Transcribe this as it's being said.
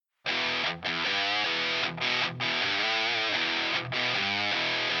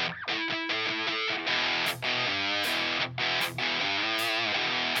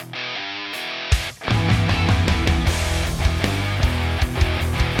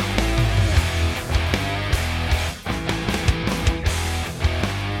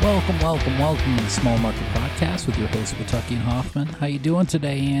Welcome to the Small Market Podcast with your host, Watucky and Hoffman. How you doing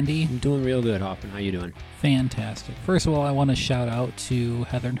today, Andy? I'm doing real good, Hoffman. How you doing? Fantastic. First of all, I want to shout out to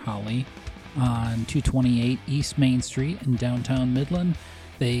Heather and Holly on 228 East Main Street in downtown Midland.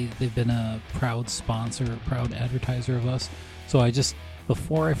 They've been a proud sponsor, proud advertiser of us. So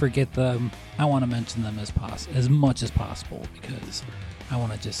before I forget them, I want to mention them as much as possible because I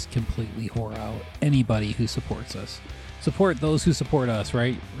want to just completely whore out anybody who supports us. Support those who support us,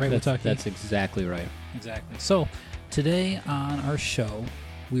 right? Right, Watucky? That's exactly right. Exactly. So today on our show,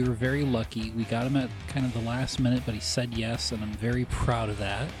 we were very lucky. We got him at kind of the last minute, but he said yes, and I'm very proud of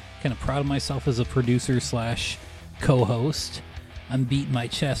that. Kind of proud of myself as a producer / co-host. I'm beating my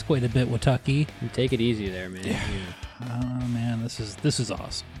chest quite a bit, Watucky. Take it easy there, man. Yeah. Oh man, this is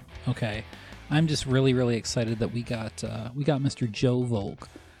awesome. Okay, I'm just really, really excited that we got Mr. Joe Volk,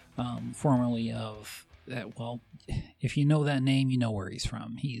 formerly of that. Well, if you know that name, you know where he's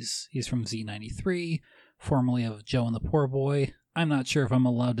from. He's from Z93, formerly of Joe and the Poor Boy. I'm not sure if I'm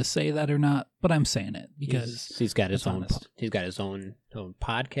allowed to say that or not, but I'm saying it because he's got his own. Honest. He's got his own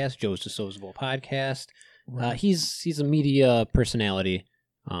podcast, Joe's Disposable Podcast. Right. He's a media personality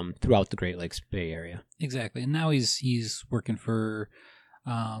throughout the Great Lakes Bay Area. Exactly, and now he's working for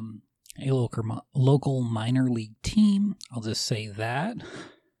a local minor league team. I'll just say that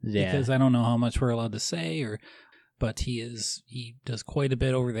because I don't know how much we're allowed to say, but he does quite a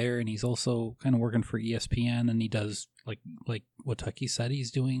bit over there, and he's also kind of working for ESPN, and he does like what Tucky said, he's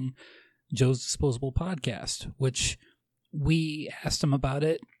doing Joe's Disposable Podcast, which we asked him about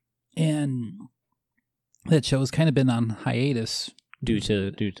it, and that show's kind of been on hiatus due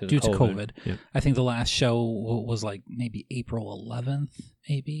to COVID. Yep. I think the last show was like maybe April 11th,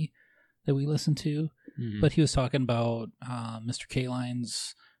 maybe, that we listened to. Mm-hmm. But he was talking about Mr.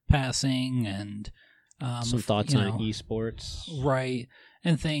 K-Line's passing and some thoughts on esports, right?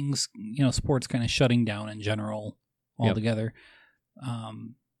 And things, sports kind of shutting down in general altogether. Yep.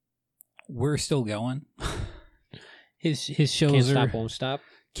 We're still going. His shows Can't stop, won't stop.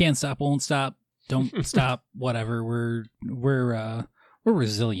 Can't stop, won't stop. Don't stop. Whatever. We're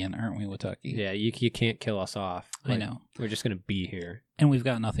resilient, aren't we, Watucky? Yeah, you can't kill us off. I know. We're just gonna be here, and we've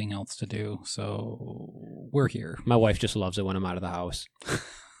got nothing else to do, so we're here. My wife just loves it when I'm out of the house.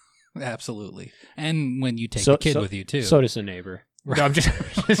 Absolutely, and when you take the kid with you too. So does the neighbor. Right. No, I'm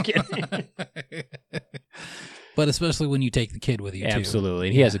just kidding. But especially when you take the kid with you too. Absolutely,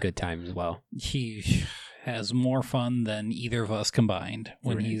 and he has a good time as well. He has more fun than either of us combined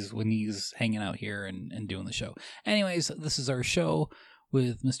when he's hanging out here and doing the show. Anyways, this is our show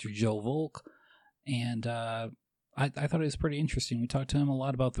with Mr. Joe Volk, and I thought it was pretty interesting. We talked to him a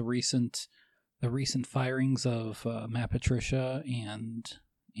lot about the recent firings of Matt Patricia and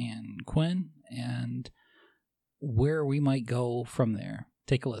Quinn, and where we might go from there.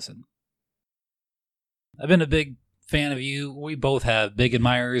 Take a listen. I've been a big fan of you. We both have, big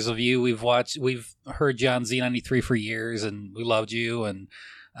admirers of you. We've heard you on Z93 for years, and we loved you. And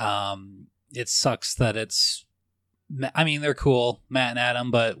it sucks that they're cool, Matt and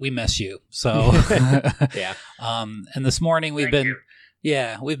Adam, but we miss you. So yeah. And this morning we've been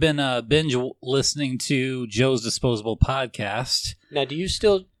binge listening to Joe's Disposable Podcast. Now, do you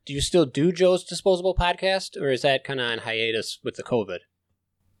still do Joe's Disposable Podcast, or is that kind of on hiatus with the COVID?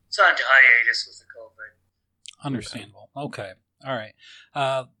 It's on hiatus with the COVID. Understandable. Okay. All right.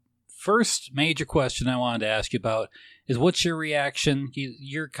 First major question I wanted to ask you about is, what's your reaction?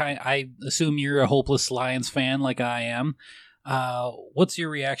 I assume you're a hopeless Lions fan like I am. What's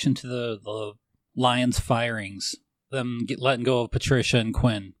your reaction to the Lions firings, them letting go of Patricia and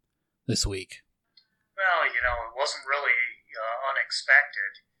Quinn this week? Well, it wasn't really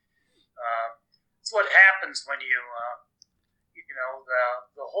unexpected. It's what happens when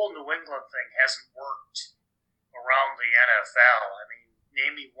the whole New England thing hasn't worked around the NFL. I mean,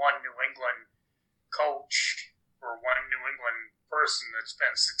 name me one New England coach or one New England person that's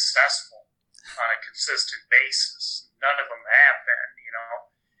been successful on a consistent basis. None of them have been,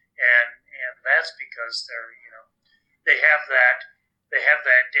 and that's because they have that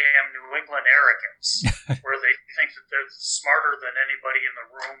damn New England arrogance where they think that they're smarter than anybody in the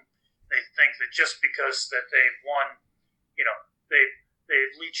room. They think that just because that they've won,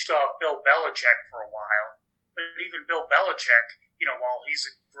 they've leached off Bill Belichick for a while. But even Bill Belichick, while he's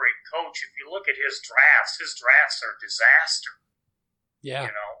a great coach, if you look at his drafts are disaster. Yeah.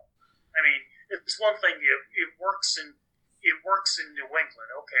 I mean, it's one thing. It works in New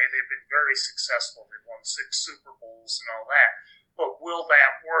England. Okay, they've been very successful. They've won 6 Super Bowls and all that. But will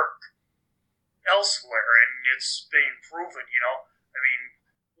that work elsewhere? And it's being proven. I mean,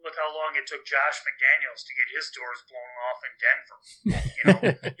 look how long long it took Josh McDaniels to get his doors blown off in Denver. You know,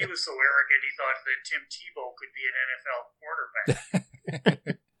 he was so arrogant he thought that Tim Tebow could be an NFL quarterback.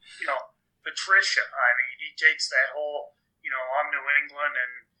 You know, Patricia, I mean, he takes that whole, you know, I'm New England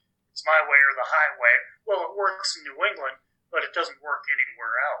and it's my way or the highway. Well, it works in New England, but it doesn't work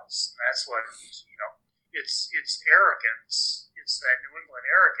anywhere else. And that's what, you know, it's arrogance. It's that New England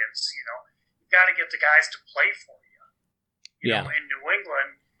arrogance, you know. You've got to get the guys to play for you. You know, in New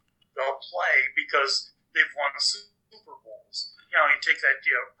England, they'll play because they've won Super Bowls. You know, you take that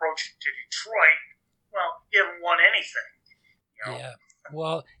approach to Detroit, well, you haven't won anything. You know? Yeah.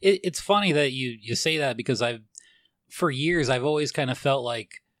 Well, it's funny that you say that because for years, I've always kind of felt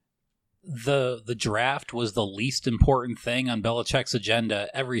like the draft was the least important thing on Belichick's agenda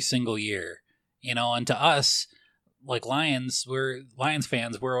every single year. You know, and to us, like Lions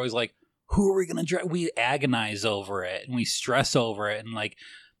fans, we're always like, who are we going to draft? We agonize over it and we stress over it. And like,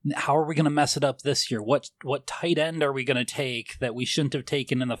 how are we going to mess it up this year? What tight end are we going to take that we shouldn't have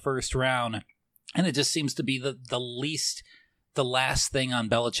taken in the first round? And it just seems to be the last thing on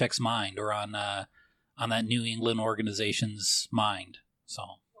Belichick's mind or on that New England organization's mind.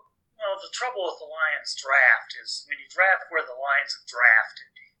 So. Well, the trouble with the Lions draft is when you draft where the Lions have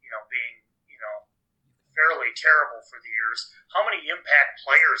drafted, you know, being, you know, fairly terrible for the years, how many impact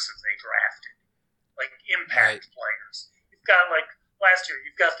players have they drafted? Like, impact players. You've got, like, last year,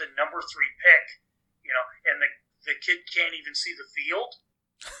 you've got the number 3 pick, you know, and the kid can't even see the field.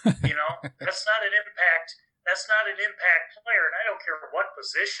 You know, that's not an impact player, and I don't care what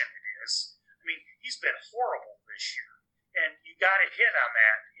position it is. I mean, he's been horrible this year, and you got to hit on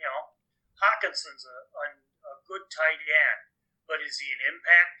that. You know, Hawkinson's a good tight end, but is he an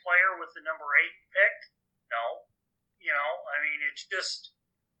impact player with the number 8 pick? No. You know, I mean, it's just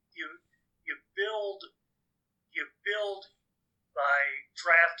you build by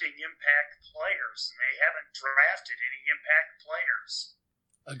drafting impact players, and they haven't drafted any impact players.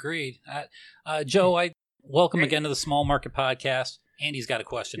 Agreed. Joe, I welcome again to the Small Market Podcast. Andy's got a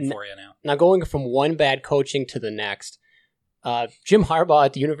question for you now. Now, going from one bad coaching to the next, Jim Harbaugh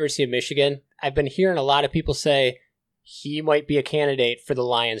at the University of Michigan, I've been hearing a lot of people say he might be a candidate for the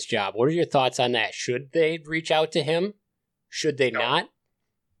Lions job. What are your thoughts on that? Should they reach out to him? Should they not?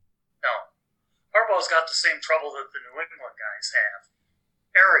 No. Harbaugh's got the same trouble that the New England guys have.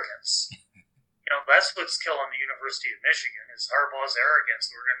 Arrogance. You know, that's what's killing the University of Michigan is Harbaugh's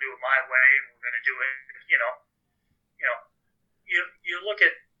arrogance. We're going to do it my way, and we're going to do it, you know. You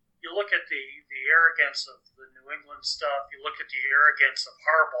look at the arrogance of the New England stuff. You look at the arrogance of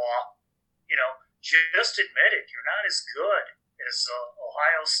Harbaugh. You know, just admit it. You're not as good as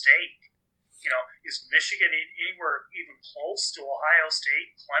Ohio State. You know, is Michigan anywhere even close to Ohio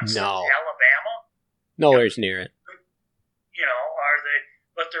State, Clemson, Alabama? Nowhere's near it. You know, are they?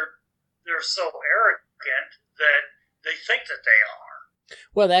 But they're so arrogant that they think that they are.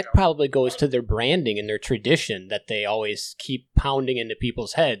 Well, that probably goes to their branding and their tradition that they always keep pounding into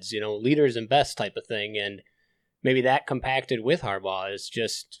people's heads, you know, leaders and best type of thing. And maybe that compacted with Harbaugh is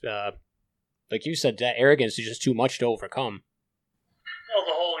just, like you said, that arrogance is just too much to overcome. Well,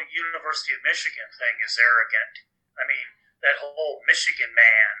 the whole University of Michigan thing is arrogant. I mean, that whole Michigan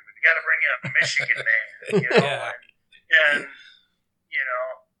man, we got to bring in a Michigan man, you know, and you know,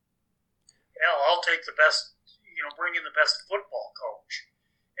 hell, I'll take the best, you know, bring in the best football coach.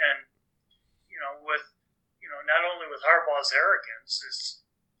 And, you know, not only with Harbaugh's arrogance,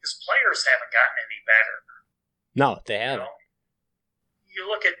 his players haven't gotten any better. No, they haven't. You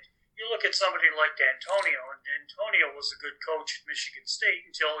know? You look at somebody like D'Antonio, and D'Antonio was a good coach at Michigan State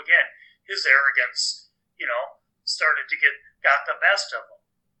until, again, his arrogance, you know, got the best of him.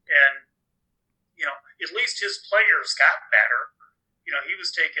 And, you know, at least his players got better. You know, he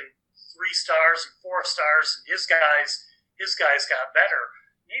was taking 3 stars and 4 stars, and his guys got better.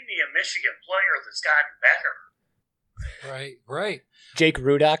 Name me a Michigan player that's gotten better. Right. Jake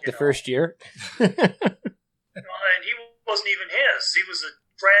Rudock, the first year. And he wasn't even his. He was a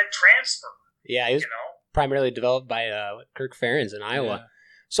grad transfer. Yeah, he was primarily developed by Kirk Ferentz in Iowa. Yeah.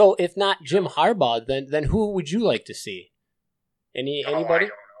 So if not Jim Harbaugh, then who would you like to see?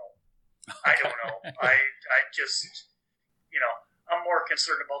 Anybody? I don't know. I just, you know, I'm more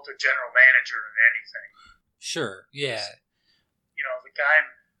concerned about the general manager than anything. Sure. Yeah. You know, the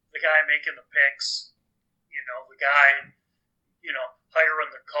guy making the picks, you know, the guy, you know, hiring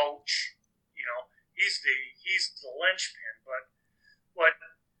the coach, you know, he's the linchpin. But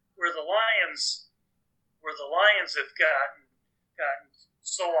where the Lions have gotten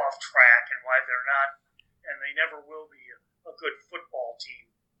so off track, and why they're not, and they never will be a good football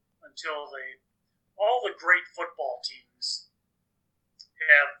team until all the great football teams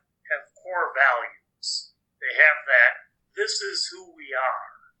have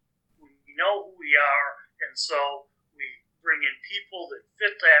know who we are, and so we bring in people that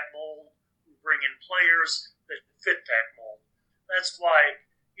fit that mold. We bring in players that fit that mold. That's why,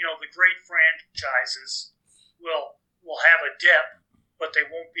 the great franchises will have a dip, but they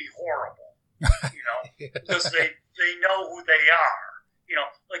won't be horrible, because they know who they are.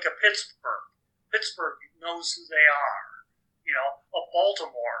 Like a Pittsburgh. Pittsburgh knows who they are. A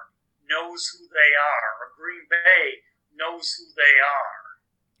Baltimore knows who they are. A Green Bay knows who they are.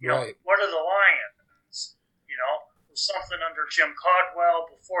 Right. What are the Lions? Was something under Jim Caldwell.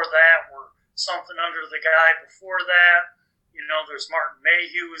 Before that, were something under the guy before that. There's Martin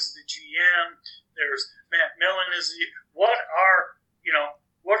Mayhew as the GM. There's Matt Millen as the. What are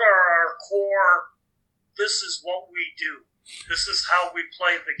our core? This is what we do. This is how we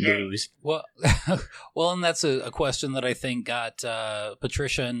play the game. Lose. Well, and that's a question that I think got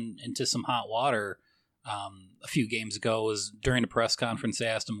Patricia into some hot water a few games ago. Was during a press conference, they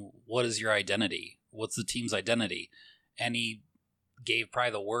asked him, "What is your identity? What's the team's identity?" And he gave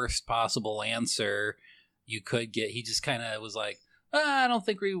probably the worst possible answer you could get. He just kind of was like, "I don't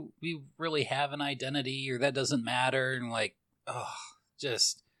think we really have an identity, or that doesn't matter." And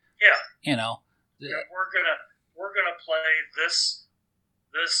just We're gonna play this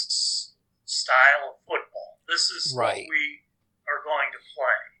style of football. This is right. What we are going to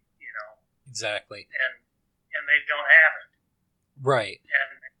play. Exactly. And they don't have it. Right.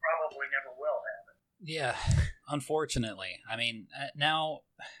 And they probably never will have it. Yeah, unfortunately. I mean, now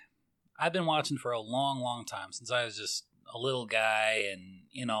I've been watching for a long, long time, since I was just a little guy, and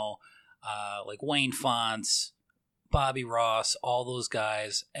like Wayne Fonts, Bobby Ross, all those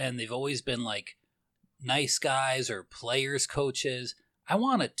guys, and they've always been like nice guys or players coaches. I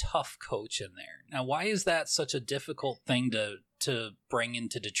want a tough coach in there. Now, why is that such a difficult thing to bring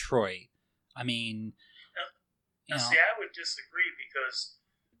into Detroit? I mean, see, I would disagree because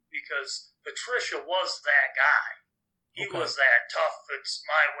Patricia was that guy. He was that tough. It's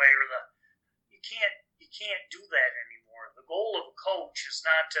my way or the. You can't do that anymore. The goal of a coach is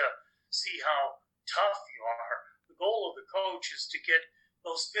not to see how tough you are. The goal of the coach is to get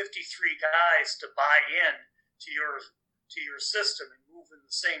those 53 guys to buy in to your system and move in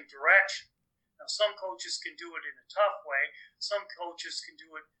the same direction. Now, some coaches can do it in a tough way. Some coaches can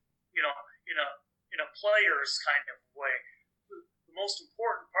do it, in a player's kind of way. The most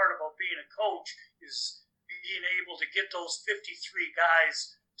important part about being a coach is being able to get those 53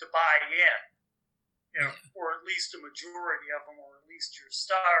 guys to buy in, or at least a majority of them, or at least your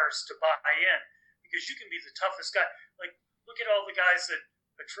stars to buy in, because you can be the toughest guy. Like, look at all the guys that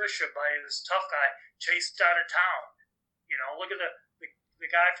Patricia, by this tough guy, chased out of town. Look at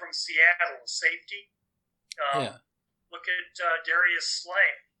the guy from Seattle, safety. Look at Darius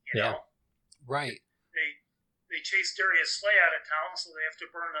Slay. Right. They chased Darius Slay out of town, so they have to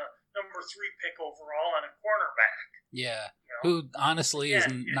burn a number 3 pick overall on a cornerback. Yeah, who honestly is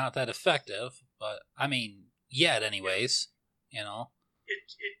not that effective, but I mean, yet anyways, It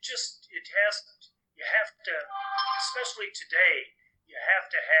has. You have to, especially today. You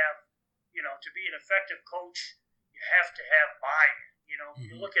have to have, to be an effective coach, you have to have buy-in.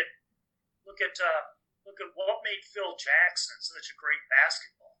 You look at what made Phil Jackson such a great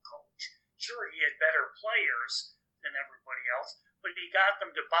basketball coach. Sure, he had better players than everybody else, but he got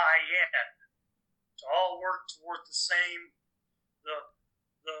them to buy in, to all work toward the same.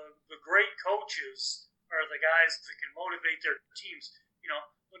 The great coaches are the guys that can motivate their teams.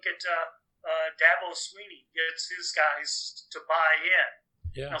 Look at Dabo Swinney gets his guys to buy in.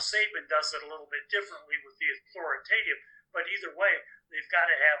 Yeah. Now, Saban does it a little bit differently with the authoritative, but either way, they've got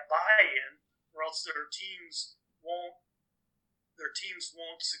to have buy-in, or else their teams won't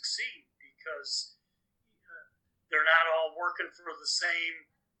succeed, because they're not all working for the same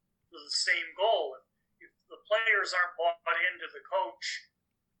goal. If the players aren't bought into the coach,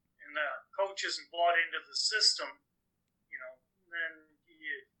 and the coach isn't bought into the system, then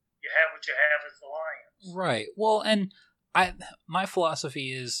you have what you have as the Lions. Right. Well, and my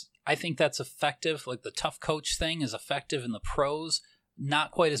philosophy is, I think that's effective. Like, the tough coach thing is effective in the pros,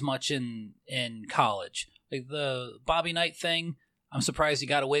 not quite as much in college. Like the Bobby Knight thing, I'm surprised he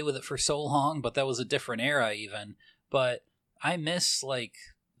got away with it for so long, but that was a different era even. But I miss like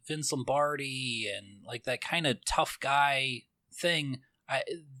Vince Lombardi and like that kind of tough guy thing.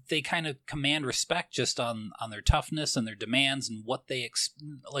 They kind of command respect just on their toughness and their demands and what they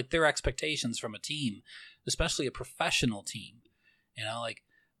like their expectations from a team, especially a professional team. Like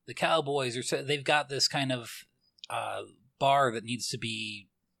the Cowboys they've got this kind of bar that needs to be,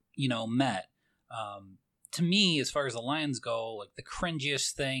 met. To me, as far as the Lions go, like the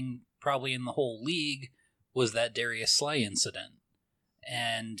cringiest thing probably in the whole league was that Darius Slay incident.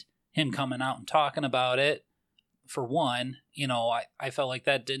 And him coming out and talking about it, for one, I felt like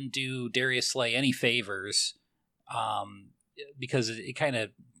that didn't do Darius Slay any favors, because it kind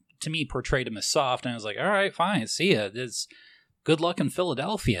of, to me, portrayed him as soft, and I was like, all right, fine, see ya. It's good luck in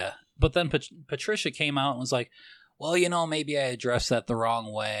Philadelphia. But then Patricia came out and was like, well, maybe I addressed that the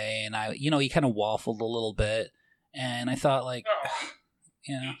wrong way, and he kind of waffled a little bit, and I thought, like,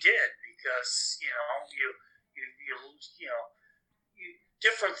 he did, because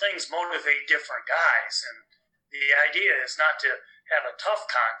different things motivate different guys, and the idea is not to have a tough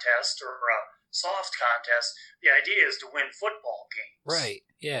contest or a soft contest. The idea is to win football games. Right,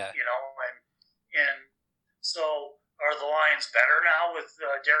 yeah. And so are the Lions better now with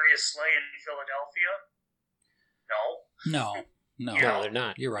Darius Slay in Philadelphia? No. No, they're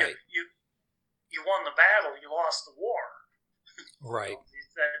not. You're right. You won the battle, you lost the war. Right.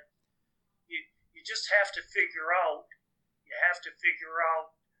 You just have to figure out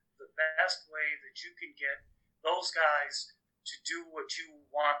the best way that you can get those guys to do what you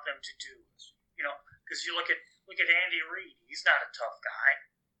want them to do. Because you look at Andy Reid, he's not a tough guy.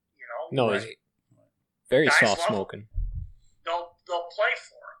 No, right. He's very soft smoking. They'll play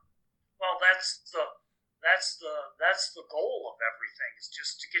for him. Well, that's the goal of everything, is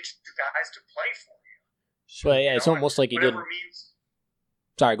just to get your guys to play for you. But yeah, it's almost like he did.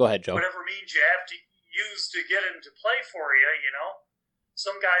 Sorry, go ahead, Joe. Whatever means you have to use to get him to play for you,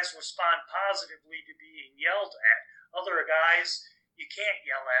 Some guys respond positively to being yelled at. Other guys, you can't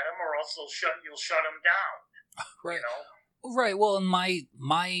yell at them, or else you'll shut them down. Right. Right. Well, and my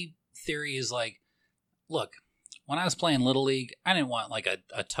theory is like, look, when I was playing Little League, I didn't want like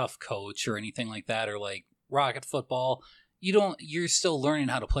a tough coach or anything like that, or like Rocket Football. You're still learning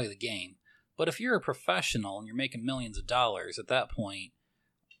how to play the game. But if you're a professional and you're making millions of dollars at that point,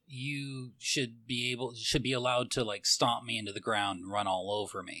 you should be allowed to like stomp me into the ground and run all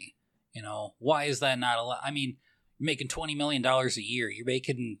over me. Why is that not allowed? I mean, you're making $20 million a year. You're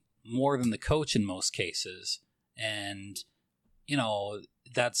making more than the coach in most cases. And,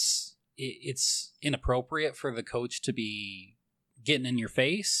 it's inappropriate for the coach to be getting in your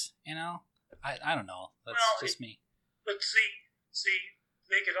face. I don't know. That's just me. But see,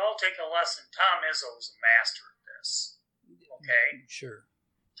 they could all take a lesson. Tom Izzo's a master at this. Okay? Sure.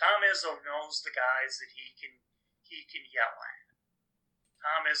 Tom Izzo knows the guys that he can yell at.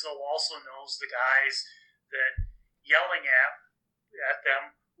 Tom Izzo also knows the guys that yelling at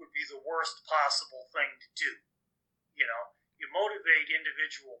them would be the worst possible thing to do. You motivate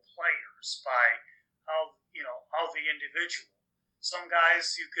individual players by how the individual. Some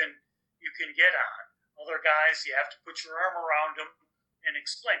guys you can get on. Other guys you have to put your arm around them and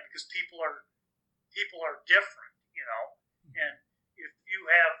explain, because people are different, And if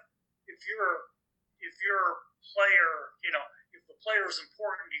you're a player, if the player is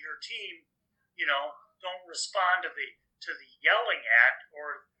important to your team, don't respond to the yelling at,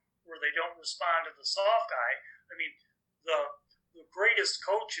 or they don't respond to the soft guy. I mean, the greatest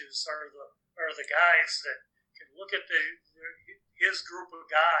coaches are the guys that can look at his group of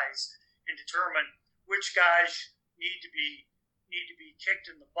guys and determine which guys need to be kicked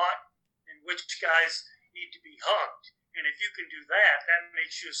in the butt and which guys need to be hugged. And if you can do that, that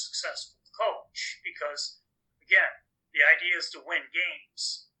makes you a successful coach, because, again, the idea is to win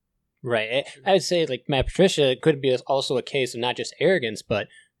games. Right. I would say, like, Matt Patricia could be also a case of not just arrogance, but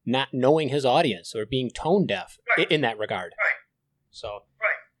not knowing his audience or being tone deaf in that regard. Right. So.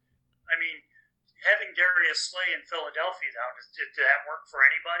 Right. I mean, having Darius Slay in Philadelphia now, did that work for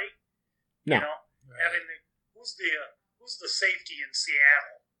anybody? No. Having who's the safety in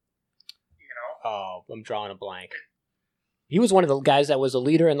Seattle? Oh, I'm drawing a blank. He was one of the guys that was a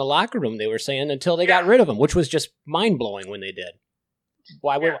leader in the locker room, they were saying, until they got rid of him, which was just mind-blowing when they did.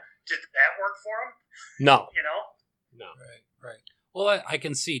 Why would... Did that work for him? No. No. Right. Well, I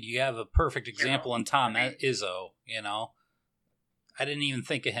concede you have a perfect example in Tom Izzo, I didn't even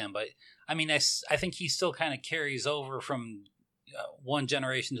think of him, but I mean, I think he still kind of carries over from one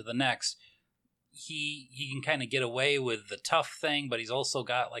generation to the next. He can kind of get away with the tough thing, but he's also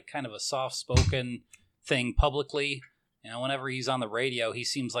got like kind of a soft-spoken thing publicly. Whenever he's on the radio, he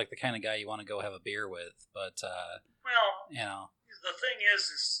seems like the kind of guy you want to go have a beer with. But the thing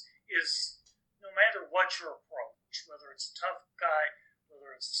is no matter what your approach, whether it's a tough guy,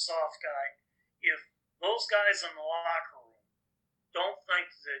 whether it's a soft guy, if those guys in the locker room don't think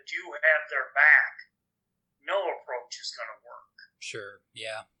that you have their back, no approach is going to work. Sure.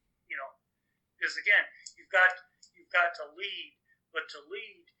 Yeah. Because again, you've got to lead, but to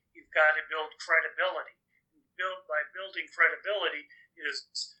lead, you've got to build credibility. By building credibility is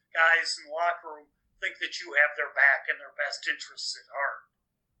guys in the locker room think that you have their back and their best interests at heart.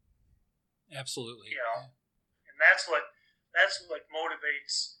 Absolutely. And that's what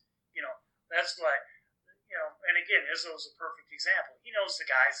motivates. That's why. And again, Izzo's a perfect example. He knows the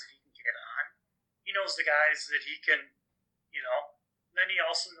guys that he can get on. He knows the guys that he can. Then he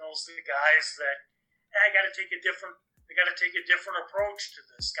also knows the guys that I got to take a different approach to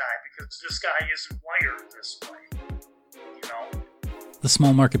this guy because this guy isn't wired this way. The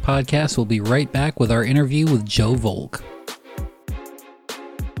Small Market Podcast will be right back with our interview with Joe Volk.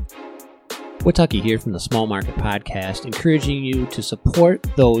 Witucky here from the Small Market Podcast, encouraging you to support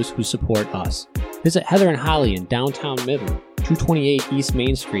those who support us. Visit Heather and Holly in downtown Midland, 228 East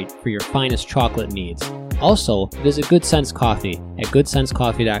Main Street for your finest chocolate needs. Also, visit Good Sense Coffee at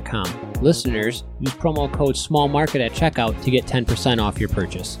goodsensecoffee.com. Listeners, use promo code SMALLMARKET at checkout to get 10% off your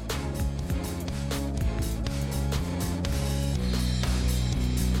purchase.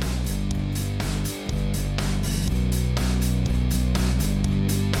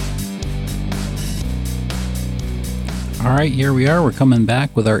 All right, here we are. We're coming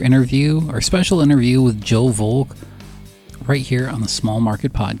back with our special interview with Joe Volk, right here on the Small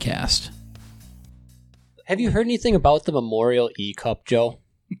Market Podcast. Have you heard anything about the Memorial E-Cup, Joe?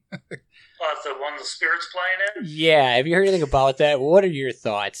 The one the Spirits playing in? Yeah, have you heard anything about that? What are your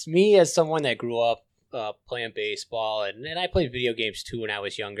thoughts? Me, as someone that grew up playing baseball, and I played video games too when I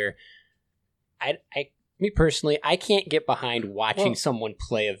was younger, me personally, I can't get behind watching someone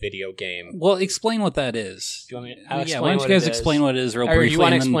play a video game. Well, explain what that is. Do you want me to why don't you guys explain what it is real briefly? You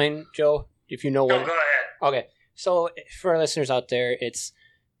want to explain, Joe, if you know what? No, go ahead. Okay, so for our listeners out there, it's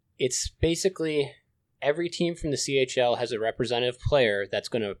basically every team from the CHL has a representative player that's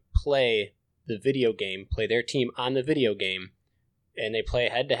going to play the video game, play their team on the video game, and they play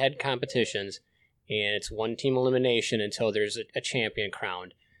head-to-head competitions, and it's one team elimination until there's a champion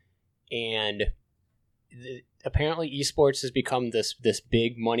crowned. And apparently esports has become this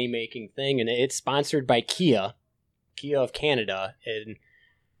big money-making thing, and it's sponsored by Kia of Canada. And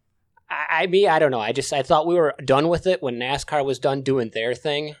I don't know. I thought we were done with it when NASCAR was done doing their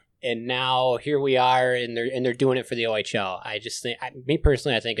thing, and now here we are, and they're doing it for the OHL. I just think, me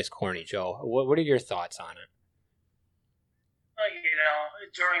personally, I think it's corny, Joe. What are your thoughts on it? Well,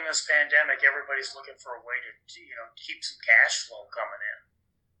 during this pandemic, everybody's looking for a way to keep some cash flow coming in.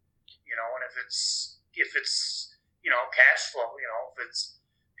 And if it's cash flow, if it's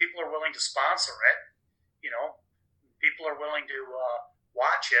people are willing to sponsor it, people are willing to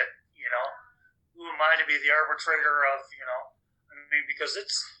watch it, who am I to be the arbitrator of, because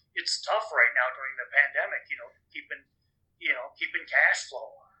it's tough right now during the pandemic, keeping cash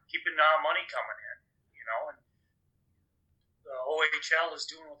flow, keeping money coming in, and the OHL is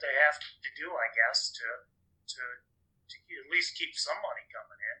doing what they have to do, I guess, to at least keep some money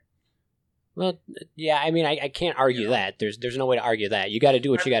coming in. Well, yeah, I mean, I can't argue that. There's no way to argue that. You got to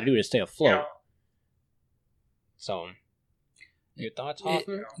do what you got to do to stay afloat. So, your thoughts,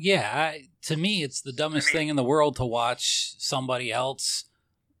 Hoffman? Yeah, to me, it's the dumbest thing in the world to watch somebody else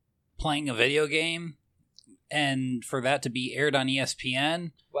playing a video game, and for that to be aired on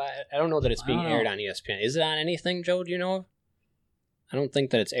ESPN. Well, I don't know that it's being aired on ESPN. Is it on anything, Joe? Do you know? I don't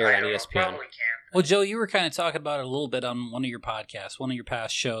think that it's aired on ESPN. Probably can. Well, Joe, you were kind of talking about it a little bit on one of your podcasts, one of your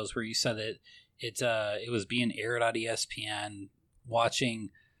past shows, where you said that it was being aired on ESPN. Watching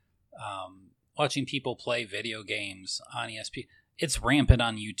people play video games on ESPN, it's rampant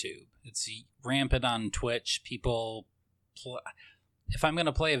on YouTube. It's rampant on Twitch. If I'm going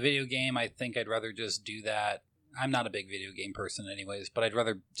to play a video game, I think I'd rather just do that. I'm not a big video game person, anyways, but I'd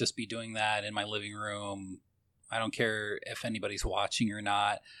rather just be doing that in my living room. I don't care if anybody's watching or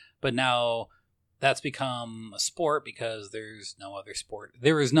not. But now that's become a sport because there's no other sport.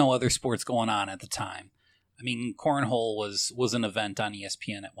 There was no other sports going on at the time. I mean, cornhole was an event on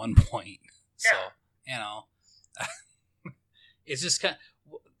ESPN at one point. So, it's just kind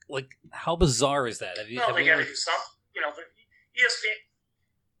of, like, how bizarre is that? They got to do something.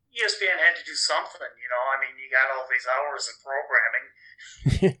 ESPN had to do something. I mean, you got all these hours of programming.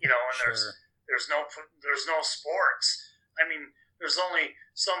 And Sure. there's no sports. I mean, there's only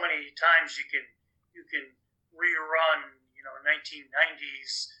so many times you can rerun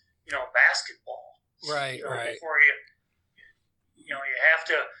 1990s basketball. Right. Before you have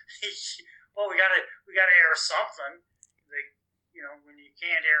to. Well, we gotta air something. When you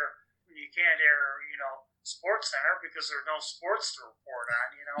can't air Sports Center because there's no sports to report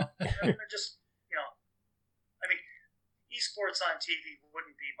on. They're just I mean, esports on TV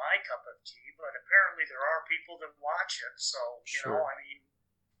wouldn't be my cup of tea, but apparently there are people that watch it. So Sure. I mean,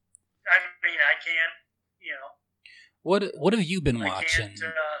 I can't. What have you been watching?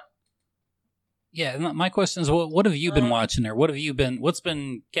 Yeah, my question is, what have you been watching there? What's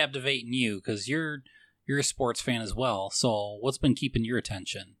been captivating you? Because you're a sports fan as well. So what's been keeping your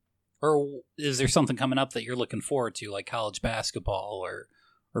attention? Or is there something coming up that you're looking forward to, like college basketball or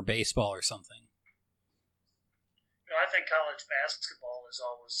baseball or something? I think college basketball is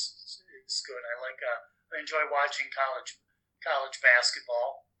good. I enjoy watching college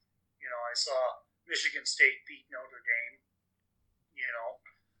basketball. I saw Michigan State beat Notre Dame.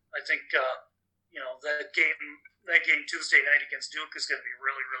 I think that game Tuesday night against Duke is going to be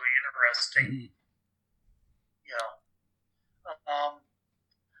really, really interesting. Mm-hmm.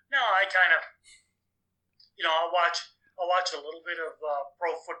 No, I kind of, I'll watch a little bit of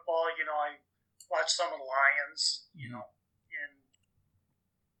pro football. I watch some of the Lions. And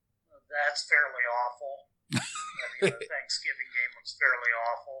that's fairly awful. The Thanksgiving game was fairly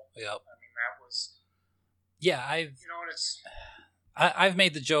awful. Yep. I mean, that was. Yeah, I've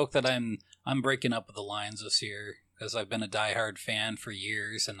made the joke that I'm breaking up with the Lions this year because I've been a diehard fan for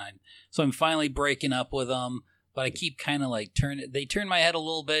years, and so I'm finally breaking up with them. But I keep kind of like they turn my head a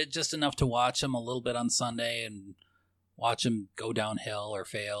little bit, just enough to watch them a little bit on Sunday and watch them go downhill or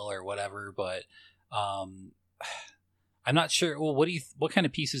fail or whatever. But I'm not sure. Well, what kind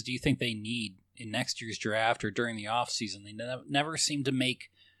of pieces do you think they need in next year's draft or during the off season? They never seem to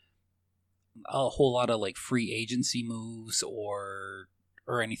make a whole lot of like free agency moves or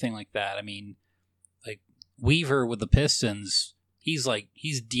anything like that. I mean, like Weaver with the Pistons, he's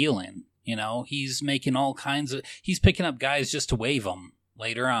dealing. He's making all kinds of. He's picking up guys just to waive them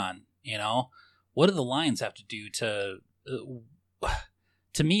later on. What do the Lions have to do to?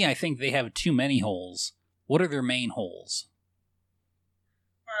 To me, I think they have too many holes. What are their main holes?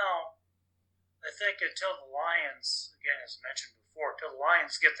 Well, I think until the Lions, again, as mentioned before, till the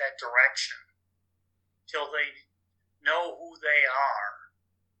Lions get that direction, till they know who they are,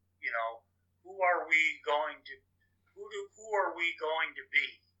 who are we going to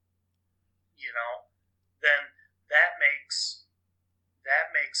be? Then that makes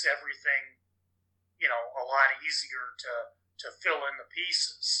everything, a lot easier to fill in the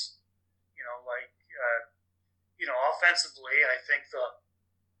pieces. Offensively, I think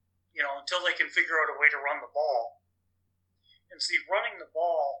until they can figure out a way to run the ball. And see, running the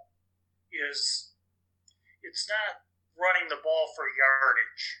ball it's not running the ball for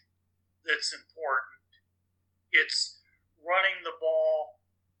yardage that's important. It's running the ball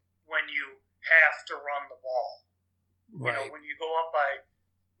when you have to run the ball. Right. When you go up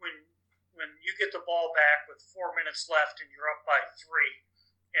when you get the ball back with 4 minutes left and you're up by 3,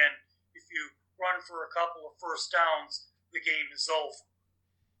 and if you run for a couple of first downs, the game is over.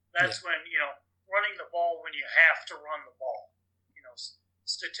 That's when, running the ball when you have to run the ball.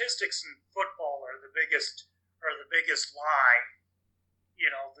 Statistics in football are the biggest lie,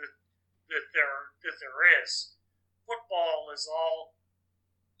 that there is. Football is all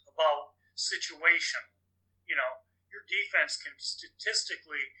about situation. Your defense can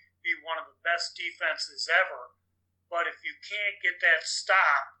statistically be one of the best defenses ever, but if you can't get that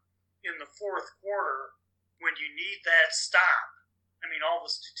stop in the fourth quarter when you need that stop, all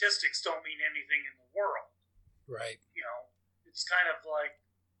the statistics don't mean anything in the world. Right. It's kind of like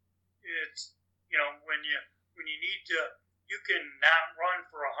when you need to, you can not run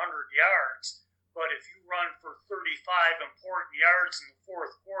for 100 yards, but if you run for 35 important yards in the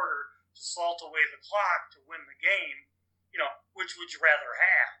fourth quarter to salt away the clock to win the game, which would you rather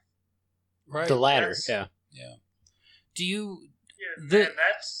have? Right. The latter, yeah. Do you? Yeah, and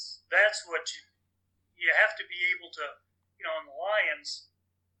that's what you have to be able to. In the Lions,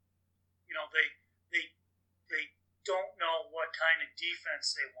 they don't know what kind of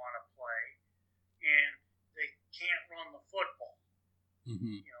defense they want to play, and they can't run the football.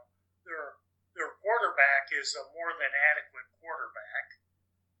 Mm-hmm. Their quarterback is a more than adequate quarterback.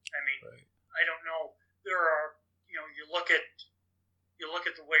 Right. I don't know. There are, you look at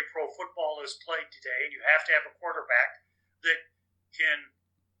the way pro football is played today, and you have to have a quarterback that can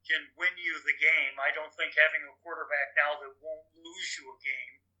win you the game. I don't think having a quarterback now that won't lose you a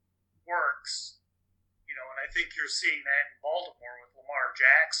game works. And I think you're seeing that in Baltimore with Lamar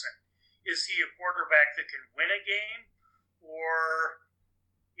Jackson. Is he a quarterback that can win a game, or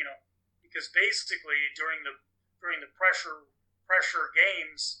because basically during the pressure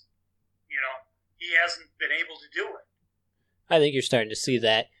games, he hasn't been able to do it. I think you're starting to see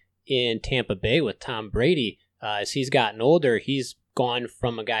that in Tampa Bay with Tom Brady. As he's gotten older, he's gone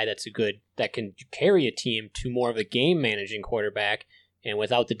from a guy that can carry a team to more of a game managing quarterback, and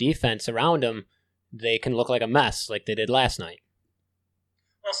without the defense around him, they can look like a mess like they did last night.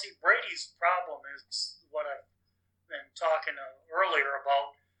 Well, see, Brady's problem is what I've been talking earlier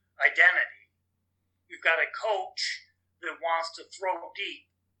about identity. You've got a coach that wants to throw deep,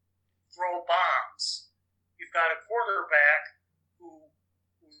 throw bombs. You've got a quarterback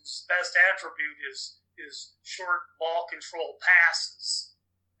whose best attribute is short ball control passes,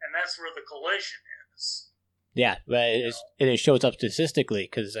 and that's where the collision is. Yeah, but it shows up statistically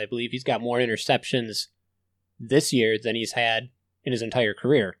because I believe he's got more interceptions this year than he's had in his entire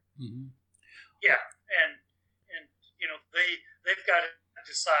career. Mm-hmm. Yeah, and they've got to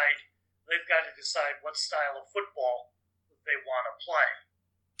decide what style of football they want to play.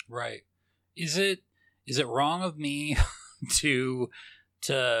 Right. Is it wrong of me to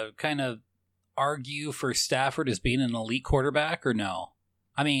kind of argue for Stafford as being an elite quarterback or no?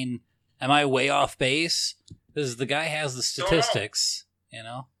 I mean, am I way off base? Because the guy has the statistics, you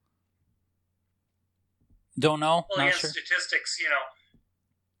know? Don't know? Well, he has statistics,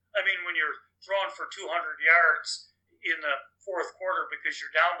 I mean, when you're throwing for 200 yards in the fourth quarter because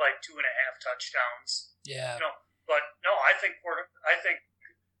you're down by 2.5 touchdowns. Yeah. But no, I think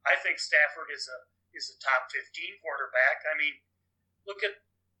Stafford is a top 15 quarterback. I mean, look at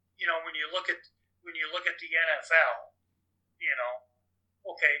when you look at the NFL,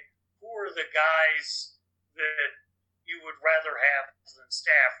 okay, who are the guys that you would rather have than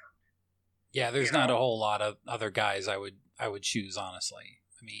Stafford? Yeah, there's not a whole lot of other guys I would choose, honestly.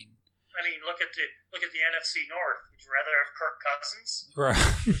 I mean, look at the NFC North. Would you rather have Kirk Cousins? Right.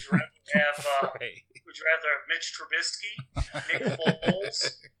 Would you rather have right. Would you rather have Mitch Trubisky, Nick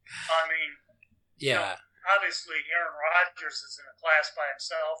Foles? I mean, yeah. Obviously, Aaron Rodgers is in a class by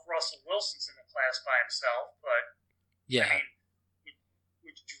himself. Russell Wilson's in a class by himself. But yeah, I mean,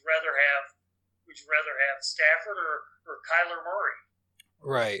 would you rather have Stafford or Kyler Murray?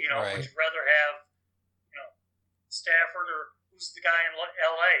 Right. Right. Would you rather have Stafford or who's the guy in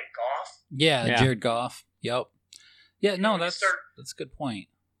L.A. Goff? Yeah, Jared Goff. Yep. Yeah. No, that's a good point.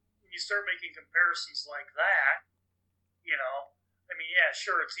 When you start making comparisons like that, I mean, yeah,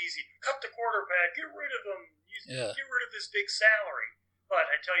 sure, it's easy. Cut the quarterback, get rid of him, get rid of his big salary.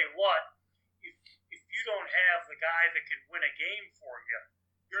 But I tell you what, if you don't have the guy that can win a game for you,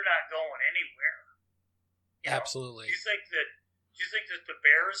 you're not going anywhere. Absolutely. Do you think that the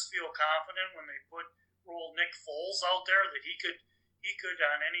Bears feel confident when they roll Nick Foles out there that he could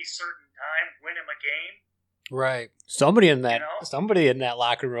on any certain time win him a game? Right. Somebody in that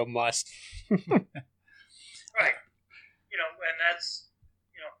locker room must. Right. And that's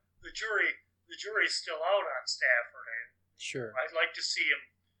the jury's still out on Stafford. And sure. I'd like to see him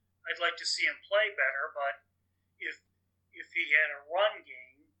play better, but if he had a run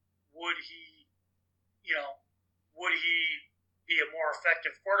game, would he be a more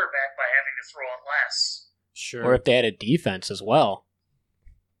effective quarterback by having to throw it less? Sure. Or if they had a defense as well.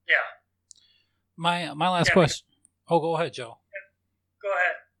 Yeah. My last question. Oh, go ahead, Joe. Go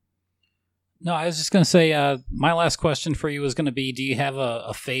ahead. No, I was just going to say, my last question for you was going to be, do you have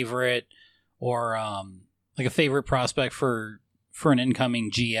a favorite or like a favorite prospect for an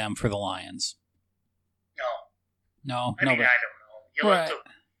incoming GM for the Lions? No. I mean, I don't know. You'll have to,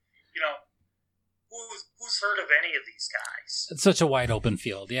 who's heard of any of these guys? It's such a wide open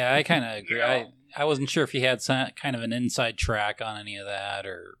field. Yeah, I kind of agree. I wasn't sure if you had some kind of an inside track on any of that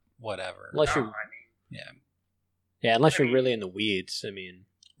or whatever. Unless you're really in the weeds. I mean,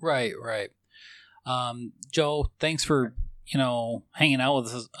 right. Joe, thanks for hanging out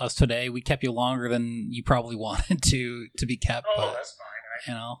with us today. We kept you longer than you probably wanted to be kept. Oh, but, that's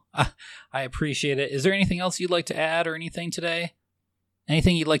fine. I appreciate it. Is there anything else you'd like to add or anything today?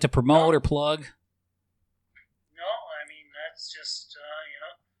 Anything you'd like to promote or plug? No, I mean that's just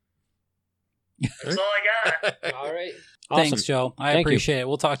that's all I got. All right. Awesome. Thanks, Joe. I appreciate it.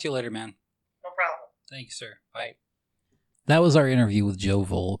 We'll talk to you later, man. No problem. Thank you, sir. Bye. That was our interview with Joe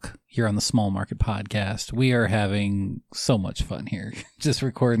Volk here on the Small Market Podcast. We are having so much fun here, just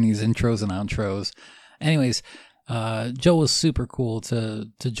recording these intros and outros. Anyways, Joe was super cool to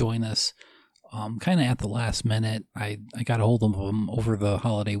join us kind of at the last minute. I got a hold of him over the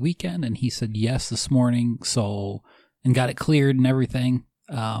holiday weekend, and he said yes this morning, and got it cleared and everything.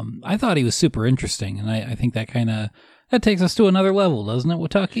 I thought he was super interesting, and I think that takes us to another level, doesn't it,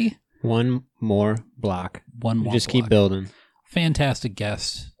 Watucky? One more block. Just keep building. Fantastic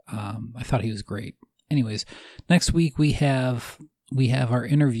guest. I thought he was great. Anyways, next week we have our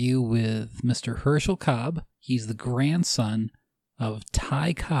interview with Mr. Herschel Cobb. He's the grandson of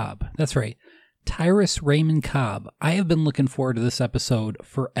Ty Cobb. That's right, Tyrus Raymond Cobb. I have been looking forward to this episode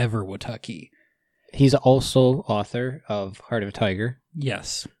forever, Watucky. He's also author of Heart of a Tiger.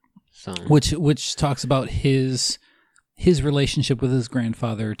 Yes, which talks about his relationship with his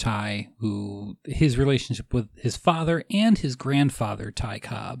grandfather, Ty, his relationship with his father and his grandfather, Ty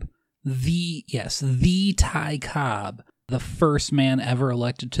Cobb. the Ty Cobb, the first man ever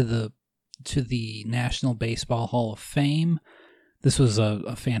elected to the National Baseball Hall of Fame. This was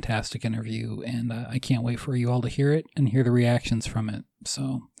a fantastic interview, and I can't wait for you all to hear it and hear the reactions from it.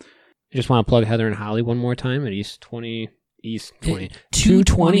 So, I just want to plug Heather and Holly one more time at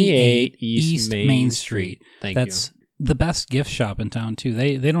 228 East Main Street. That's the best gift shop in town too.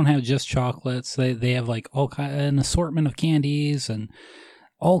 They don't have just chocolates. They have like an assortment of candies and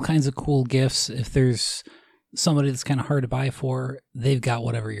all kinds of cool gifts. If there's somebody that's kind of hard to buy for, they've got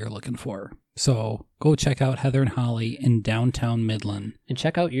whatever you're looking for. So go check out Heather and Holly in downtown Midland. And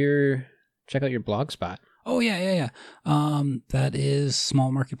check out your blog spot. Oh, yeah. That is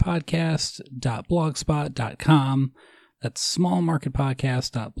smallmarketpodcast.blogspot.com. That's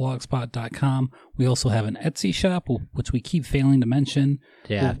smallmarketpodcast.blogspot.com. We also have an Etsy shop, which we keep failing to mention.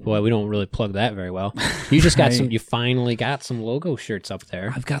 Yeah, boy, we don't really plug that very well. You just got you finally got some logo shirts up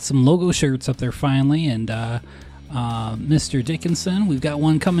there. I've got some logo shirts up there finally, and Mr. Dickinson, we've got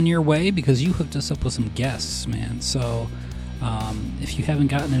one coming your way because you hooked us up with some guests, man. So if you haven't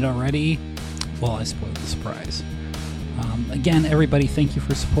gotten it already, well, I spoiled the surprise. Again, everybody, thank you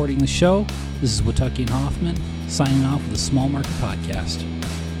for supporting the show. This is Watucky and Hoffman signing off with the Small Market Podcast.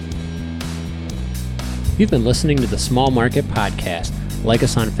 You've been listening to the Small Market Podcast. Like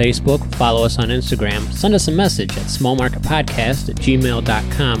us on Facebook, follow us on Instagram, send us a message at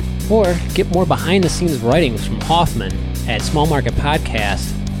smallmarketpodcast@gmail.com, or get more behind-the-scenes writings from Hoffman at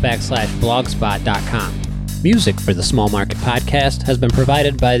smallmarketpodcast.blogspot.com. Music for the Small Market Podcast has been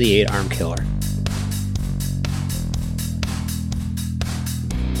provided by the 8 Arm Killer.